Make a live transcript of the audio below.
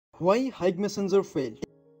Why Hike Messenger failed.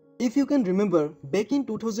 If you can remember, back in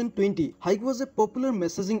 2020, Hike was a popular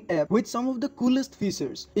messaging app with some of the coolest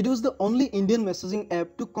features. It was the only Indian messaging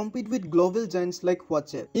app to compete with global giants like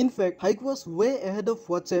WhatsApp. In fact, Hike was way ahead of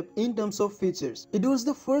WhatsApp in terms of features. It was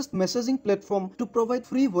the first messaging platform to provide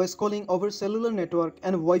free voice calling over cellular network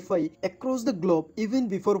and Wi-Fi across the globe even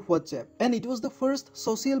before WhatsApp. And it was the first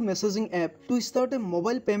social messaging app to start a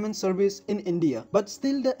mobile payment service in India. But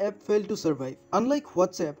still the app failed to survive. Unlike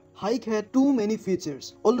WhatsApp, Hike had too many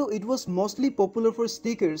features. Although it was mostly popular for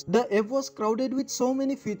stickers, the app was crowded with so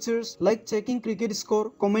many features like checking cricket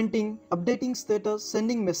score, commenting, updating status,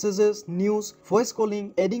 sending messages, news, voice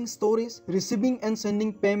calling, adding stories, receiving and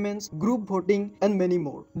sending payments, group voting, and many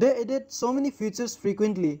more. They added so many features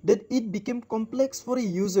frequently that it became complex for a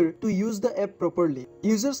user to use the app properly.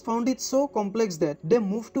 Users found it so complex that they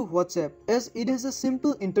moved to WhatsApp as it has a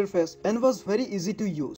simple interface and was very easy to use.